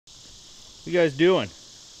What you guys doing?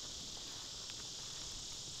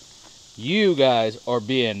 You guys are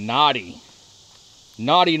being naughty.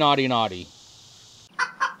 Naughty, naughty, naughty.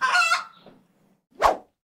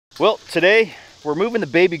 Well, today we're moving the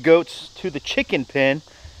baby goats to the chicken pen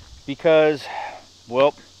because,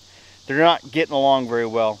 well, they're not getting along very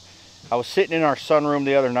well. I was sitting in our sunroom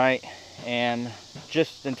the other night and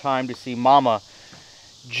just in time to see Mama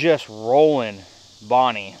just rolling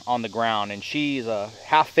Bonnie on the ground, and she's a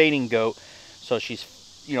half fainting goat, so she's,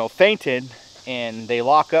 you know, fainted, and they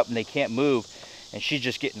lock up and they can't move, and she's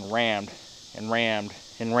just getting rammed and rammed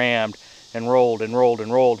and rammed and rolled and rolled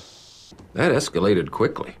and rolled. That escalated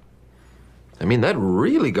quickly. I mean, that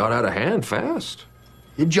really got out of hand fast.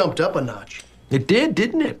 It jumped up a notch. It did,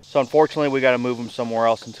 didn't it? So unfortunately, we got to move them somewhere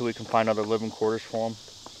else until we can find other living quarters for them.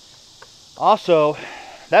 Also,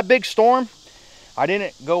 that big storm, I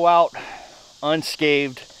didn't go out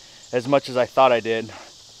unscathed as much as I thought I did.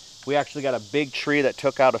 We actually got a big tree that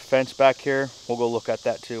took out a fence back here. We'll go look at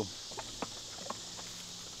that too.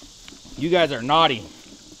 You guys are naughty.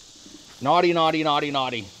 Naughty, naughty, naughty,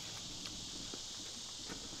 naughty.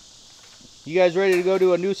 You guys ready to go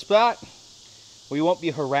to a new spot where you won't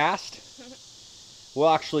be harassed? We'll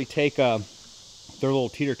actually take their little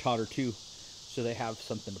teeter-totter too, so they have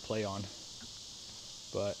something to play on.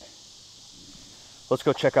 But let's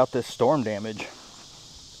go check out this storm damage.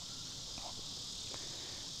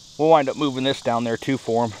 We'll wind up moving this down there too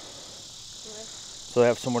for them, so they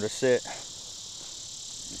have somewhere to sit.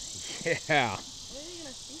 Yeah. Where are you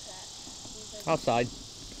gonna see that? Outside.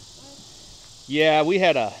 Yeah, we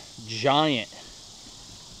had a giant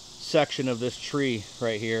section of this tree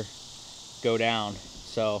right here go down,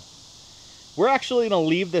 so we're actually gonna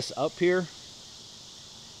leave this up here.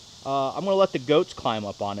 I'm gonna let the goats climb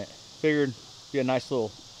up on it. Figured it'd be a nice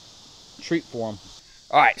little treat for them.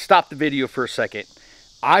 All right, stop the video for a second.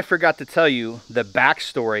 I forgot to tell you the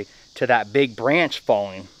backstory to that big branch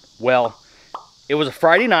falling. Well, it was a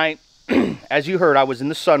Friday night. As you heard, I was in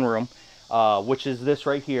the sunroom, which is this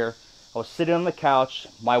right here. I was sitting on the couch.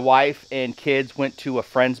 My wife and kids went to a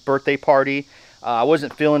friend's birthday party. I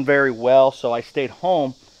wasn't feeling very well, so I stayed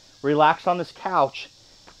home, relaxed on this couch,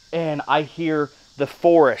 and I hear the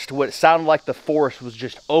forest. What it sounded like the forest was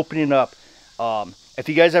just opening up. If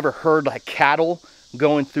you guys ever heard like cattle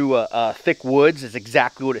going through a thick woods, is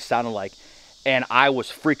exactly what it sounded like. And I was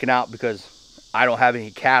freaking out because I don't have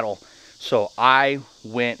any cattle. So I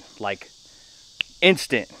went like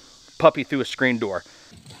instant puppy through a screen door.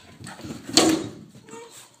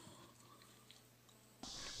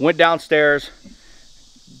 Went downstairs,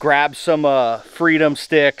 grabbed some freedom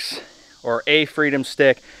sticks, or a freedom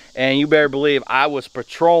stick, and you better believe I was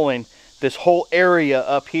patrolling this whole area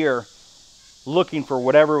up here looking for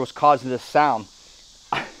whatever was causing this sound.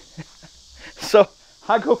 So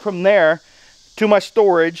I go from there to my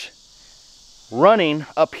storage, running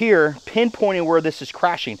up here, pinpointing where this is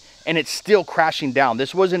crashing, and it's still crashing down.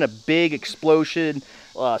 This wasn't a big explosion,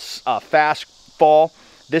 fast fall.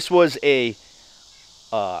 This was a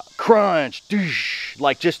crunch, doosh,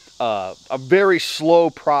 like just a very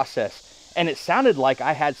slow process. And it sounded like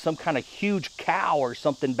I had some kind of huge cow or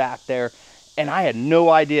something back there, and I had no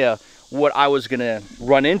idea what I was gonna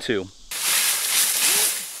run into.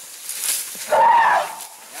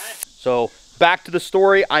 So back to the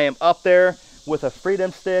story. I am up there with a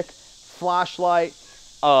freedom stick, flashlight,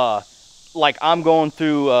 like I'm going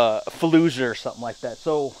through Fallujah or something like that.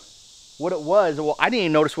 So what it was, well, I didn't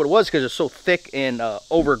even notice what it was because it's so thick and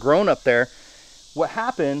overgrown up there. What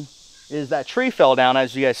happened is that tree fell down,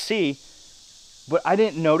 as you guys see, but I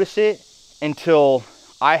didn't notice it until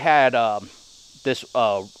I had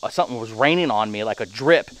something was raining on me, like a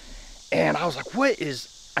drip, and I was like, what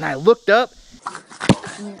is, and I looked up,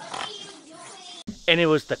 and it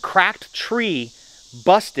was the cracked tree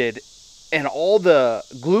busted, and all the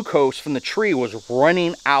glucose from the tree was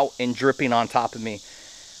running out and dripping on top of me.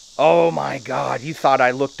 Oh my God, you thought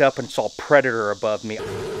I looked up and saw Predator above me.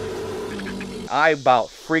 I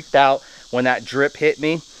about freaked out when that drip hit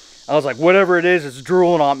me. I was like, whatever it is, it's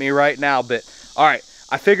drooling on me right now. But all right,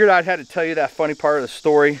 I figured I'd had to tell you that funny part of the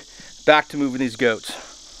story. Back to moving these goats.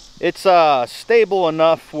 It's stable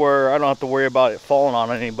enough where I don't have to worry about it falling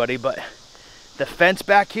on anybody, but the fence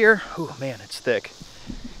back here, oh man, it's thick.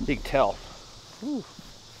 You can tell. Whew.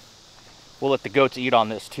 We'll let the goats eat on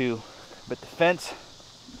this too, but the fence,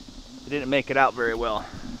 it didn't make it out very well.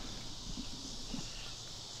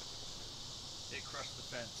 It crushed the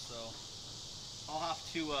fence, so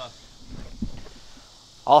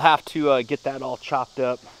I'll have to get that all chopped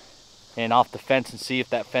up and off the fence and see if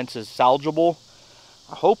that fence is salvageable.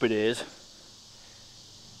 I hope it is.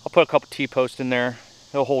 I'll put a couple T-posts in there.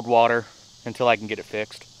 It'll hold water. until I can get it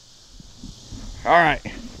fixed. All right.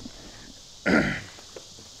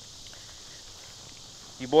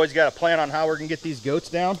 You boys got a plan on how we're gonna get these goats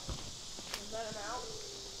down? Let them out.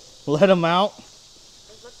 Let them out?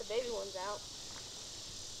 Let's let the baby ones out.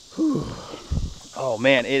 Whew. Oh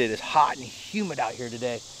man, it is hot and humid out here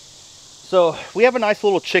today. So we have a nice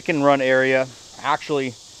little chicken run area.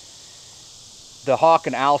 Actually, the hawk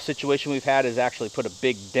and owl situation we've had has actually put a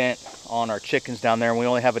big dent on our chickens down there, and we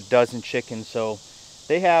only have a dozen chickens, so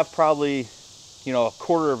they have probably, you know, a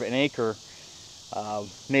quarter of an acre,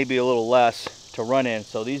 maybe a little less to run in.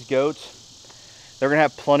 So these goats, they're gonna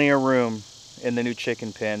have plenty of room in the new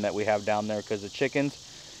chicken pen that we have down there, because the chickens,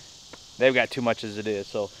 they've got too much as it is.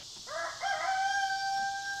 So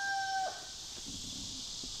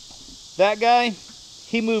that guy,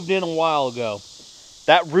 he moved in a while ago.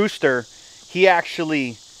 That rooster, he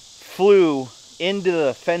actually flew into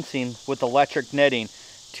the fencing with electric netting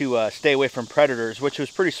to stay away from predators, which was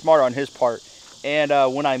pretty smart on his part. And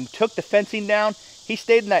when I took the fencing down, he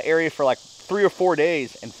stayed in that area for like 3 or 4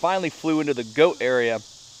 days and finally flew into the goat area.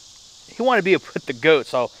 He wanted to be with the goat,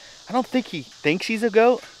 so I don't think he thinks he's a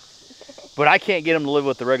goat, but I can't get him to live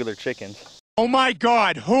with the regular chickens. Oh my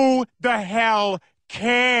God, who the hell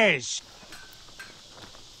cares?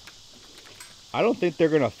 I don't think they're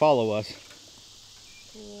gonna follow us.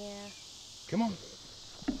 Yeah. Come on.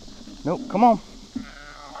 Nope, come on.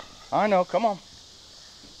 I know, come on.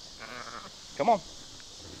 Come on.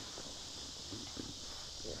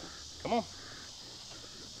 Come on.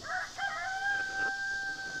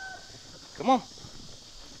 Come on.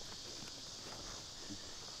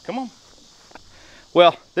 Come on.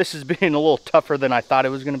 Well, this is being a little tougher than I thought it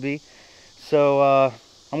was going to be. So I'm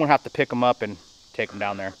going to have to pick them up and take them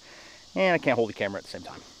down there. And I can't hold the camera at the same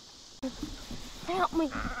time. Help me.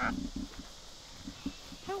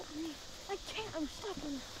 Help me. I can't. I'm stuck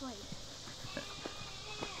in this place.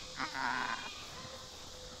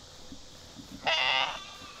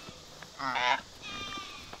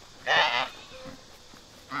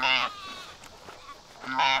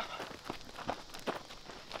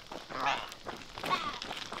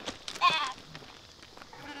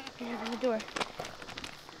 Open the door.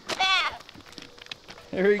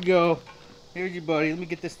 There you go. Here's your buddy. Let me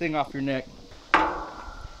get this thing off your neck.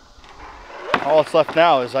 All that's left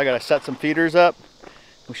now is I got to set some feeders up.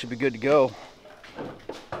 We should be good to go.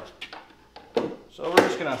 So we're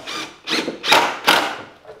just going to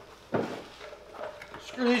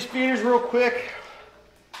screw these feeders real quick.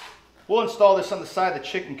 We'll install this on the side of the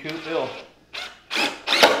chicken coop. It'll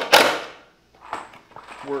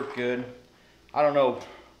work good. I don't know if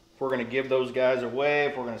we're going to give those guys away,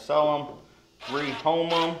 if we're going to sell them,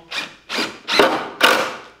 rehome them.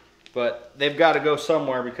 But they've got to go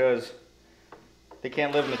somewhere because they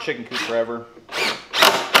can't live in the chicken coop forever.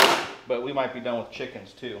 But we might be done with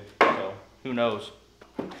chickens too, so who knows.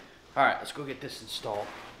 All right, let's go get this installed.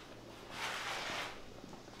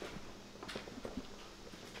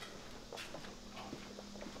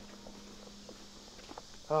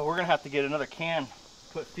 Oh, we're gonna have to get another can,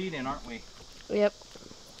 put feed in, aren't we? Yep.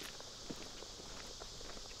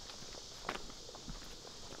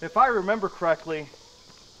 If I remember correctly,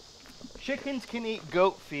 chickens can eat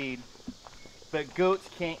goat feed, but goats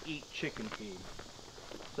can't eat chicken feed.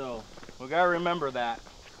 So we gotta remember that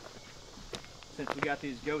since we got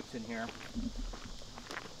these goats in here.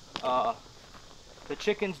 The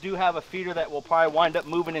chickens do have a feeder that will probably wind up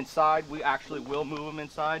moving inside. We actually will move them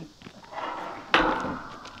inside.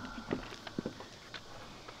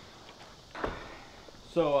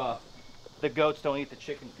 So the goats don't eat the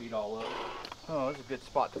chicken feed all up. Oh, that's a good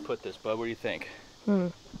spot to put this, bud. What do you think?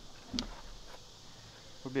 Would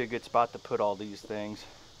be a good spot to put all these things.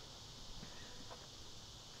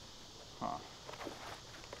 Huh.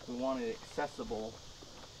 We want it accessible,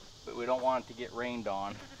 but we don't want it to get rained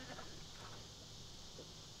on.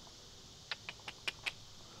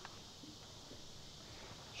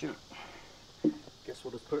 Shoot. Guess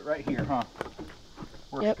we'll just put it right here, huh?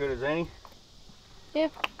 Works Yep. good as any. Yeah.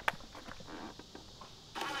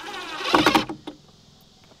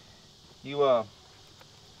 You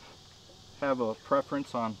have a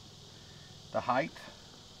preference on the height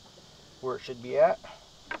where it should be at?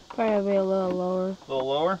 Probably a little lower. A little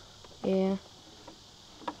lower? Yeah.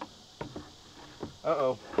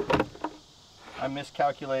 Uh-oh. I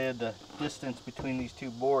miscalculated the distance between these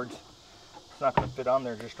two boards. It's not going to fit on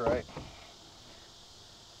there just right.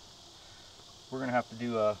 We're going to have to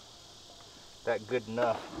do that good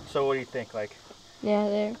enough. So what do you think? Like Yeah,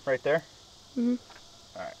 there. right there? Mm-hmm.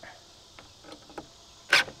 All right.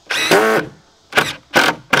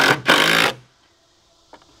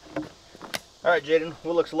 All right, Jaden,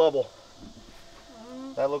 what looks level?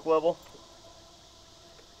 That look level?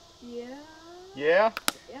 Yeah. Yeah?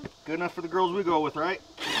 Yep. Good enough for the girls we go with, right?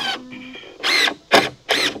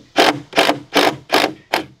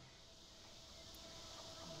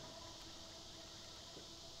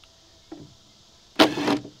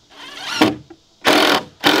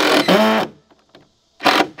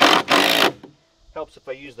 Helps if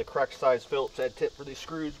I use the correct size Phillips head tip for these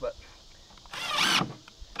screws, but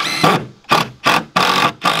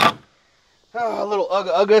a little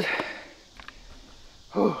ugga.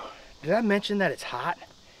 Did I mention that it's hot?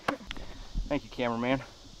 Thank you, cameraman.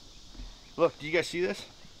 Look, do you guys see this?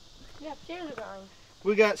 Yeah, potatoes are growing.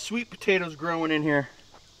 We got sweet potatoes growing in here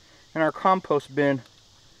in our compost bin.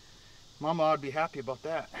 Mama ought to be happy about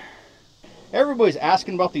that. Everybody's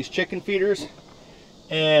asking about these chicken feeders,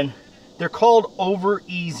 and they're called Over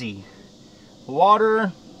Easy.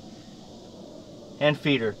 Water and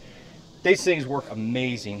feeder. These things work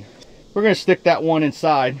amazing. We're gonna stick that one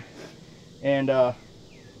inside, and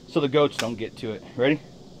so the goats don't get to it. Ready?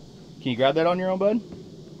 Can you grab that on your own, bud?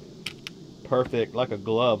 Perfect, like a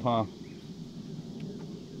glove, huh?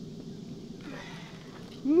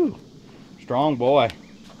 Woo. Strong boy.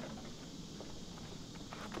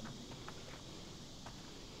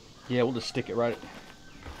 Yeah, we'll just stick it right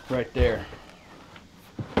there.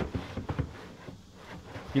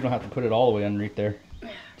 You don't have to put it all the way underneath there.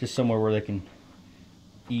 Just somewhere where they can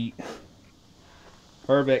eat.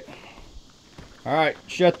 Perfect. All right,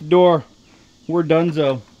 shut the door. We're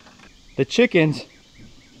donezo. The chickens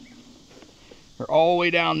are all the way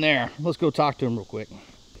down there. Let's go talk to them real quick.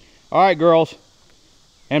 All right, girls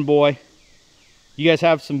and boy. You guys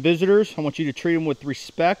have some visitors. I want you to treat them with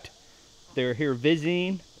respect. They're here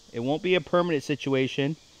visiting. It won't be a permanent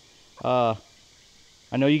situation. I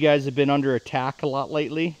know you guys have been under attack a lot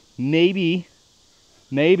lately. Maybe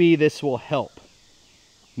this will help.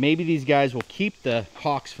 Maybe these guys will keep the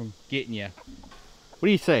hawks from getting you. What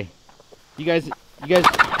do you say? You guys,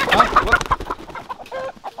 huh? What?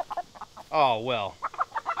 Oh, well,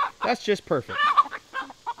 that's just perfect.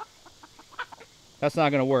 That's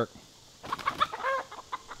not gonna work.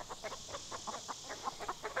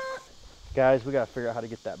 Guys, we gotta figure out how to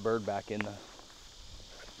get that bird back in the...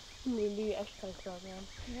 Maybe exercise program.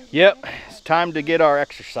 Yep, it's time to get our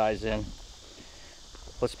exercise in.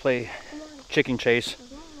 Let's play chicken chase.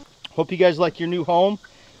 Hope you guys like your new home.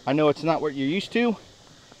 I know it's not what you're used to,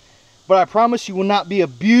 but I promise you will not be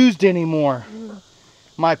abused anymore.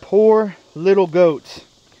 My poor little goats,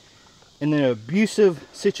 in an abusive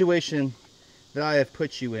situation that I have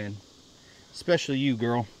put you in. Especially you,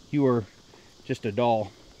 girl. You are just a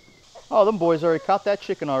doll. Oh, them boys already caught that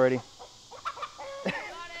chicken already.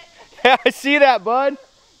 Yeah, I see that, bud.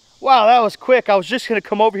 Wow, that was quick. I was just gonna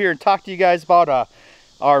come over here and talk to you guys about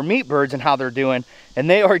our meat birds and how they're doing. And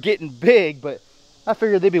they are getting big, but I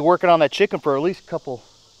figured they'd be working on that chicken for at least a couple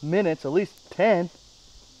minutes, at least 10.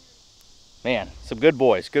 Man, some good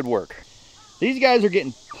boys, good work. These guys are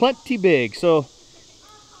getting plenty big. So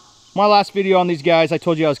my last video on these guys, I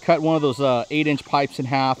told you I was cutting one of those 8-inch pipes in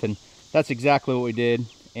half, and that's exactly what we did.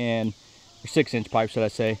 And 6-inch pipes, should I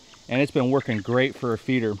say. And it's been working great for a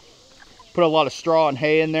feeder. Put a lot of straw and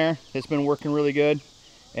hay in there. It's been working really good.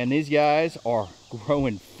 And these guys are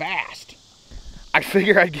growing fast. I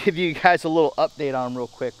figure I'd give you guys a little update on them real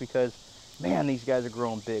quick because, man, these guys are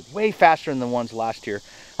growing big. Way faster than the ones last year.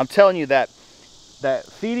 I'm telling you that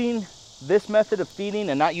feeding, this method of feeding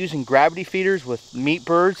and not using gravity feeders with meat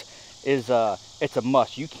birds is it's a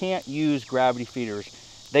must. You can't use gravity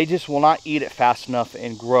feeders. They just will not eat it fast enough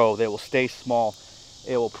and grow. They will stay small.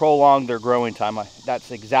 It will prolong their growing time. That's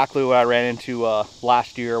exactly what I ran into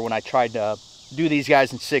last year when I tried to do these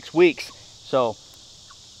guys in 6 weeks. So,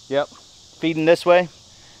 yep, feeding this way,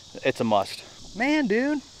 it's a must. Man,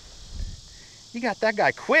 dude, you got that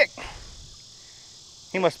guy quick.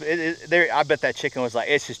 He must be, I bet that chicken was like,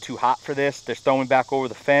 it's just too hot for this. They're throwing back over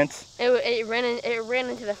the fence. It ran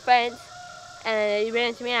into the fence, and it ran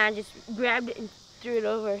into me, and I just grabbed it and threw it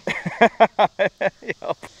over.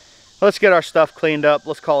 Yep. Let's get our stuff cleaned up.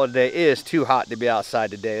 Let's call it a day. It is too hot to be outside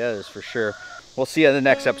today, that is for sure. We'll see you in the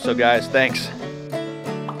next episode, guys. Thanks.